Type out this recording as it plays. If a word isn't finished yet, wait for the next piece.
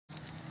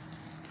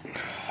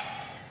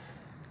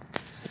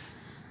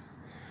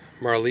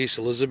Marlise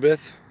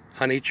Elizabeth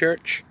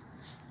Honeychurch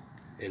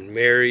and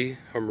Mary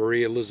or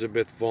Marie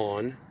Elizabeth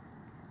Vaughn.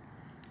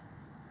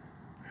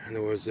 And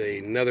there was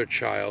another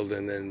child,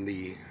 and then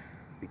the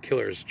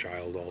killer's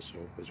child also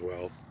as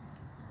well.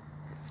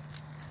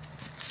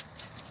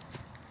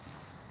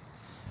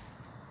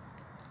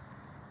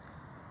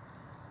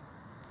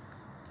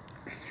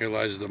 Here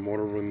lies the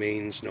mortal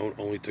remains known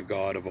only to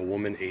God of a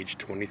woman aged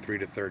 23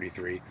 to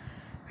 33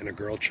 and a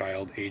girl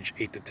child aged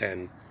 8 to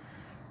 10.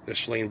 Their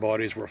slain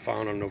bodies were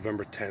found on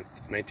November 10th,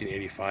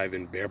 1985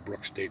 in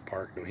Brook State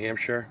Park, New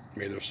Hampshire.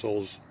 May their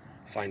souls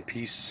find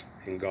peace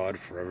in God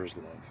forever's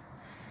love.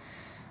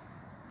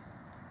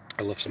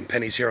 I left some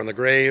pennies here on the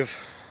grave.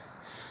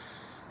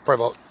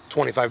 Probably about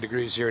 25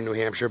 degrees here in New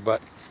Hampshire,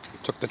 but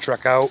took the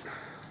trek out.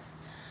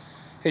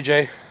 Hey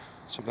Jay,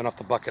 something off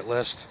the bucket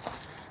list.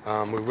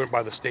 We went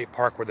by the state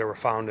park where they were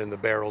found in the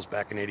barrels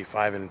back in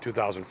 '85 and in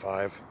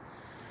 2005.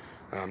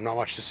 Not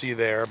much to see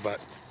there, but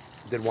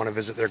did want to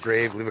visit their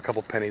grave, leave a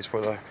couple pennies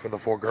for the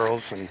 4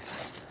 girls, and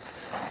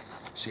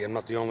see I'm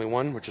not the only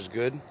one, which is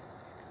good.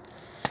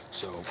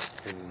 So,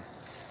 and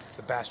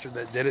the bastard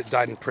that did it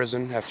died in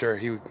prison after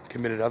he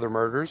committed other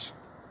murders.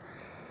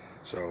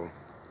 So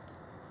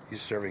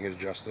he's serving his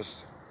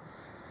justice,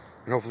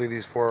 and hopefully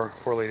these four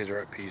ladies are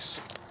at peace.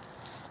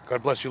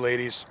 God bless you,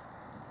 ladies.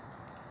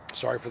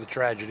 Sorry for the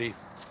tragedy.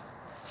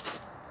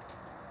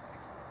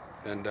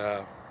 And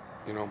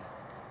you know,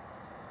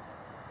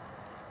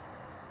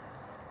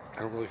 I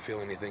don't really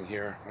feel anything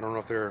here. I don't know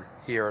if they're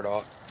here at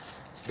all.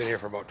 Been here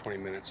for about 20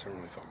 minutes. I don't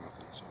really felt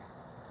nothing. So.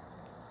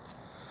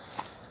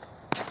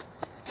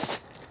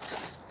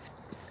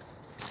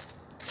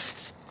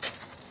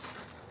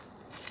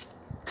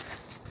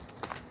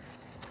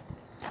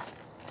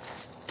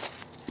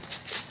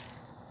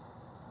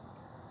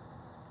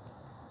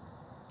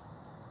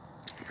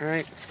 All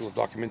right, a little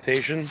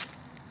documentation.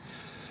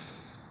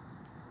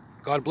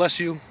 God bless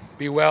you.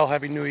 Be well.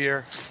 Happy New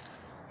Year.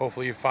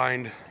 Hopefully you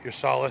find your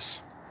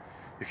solace.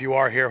 If you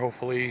are here,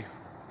 hopefully you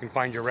can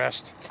find your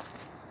rest.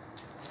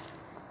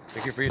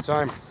 Thank you for your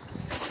time.